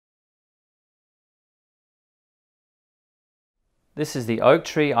This is the Oak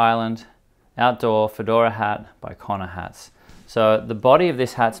Tree Island Outdoor Fedora Hat by Connor Hats. So the body of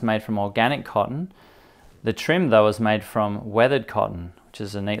this hat's made from organic cotton. The trim though is made from weathered cotton, which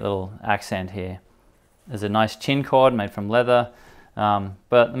is a neat little accent here. There's a nice chin cord made from leather.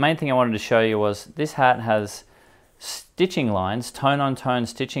 But the main thing I wanted to show you was this hat has stitching lines, tone-on-tone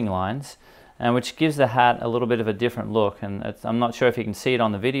stitching lines, and which gives the hat a little bit of a different look. And I'm not sure if you can see it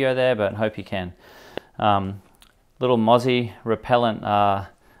on the video there, but I hope you can. Little mozzie repellent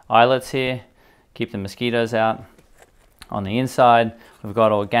eyelets here, keep the mosquitoes out. On the inside, we've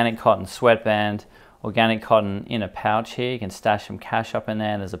got organic cotton sweatband, organic cotton in a pouch here. You can stash some cash up in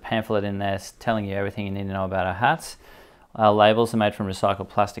there, and there's a pamphlet in there telling you everything you need to know about our hats. Our labels are made from recycled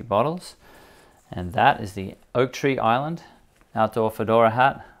plastic bottles. And that is the Oak Tree Island Outdoor Fedora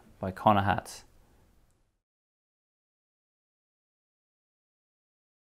Hat by Connor Hats.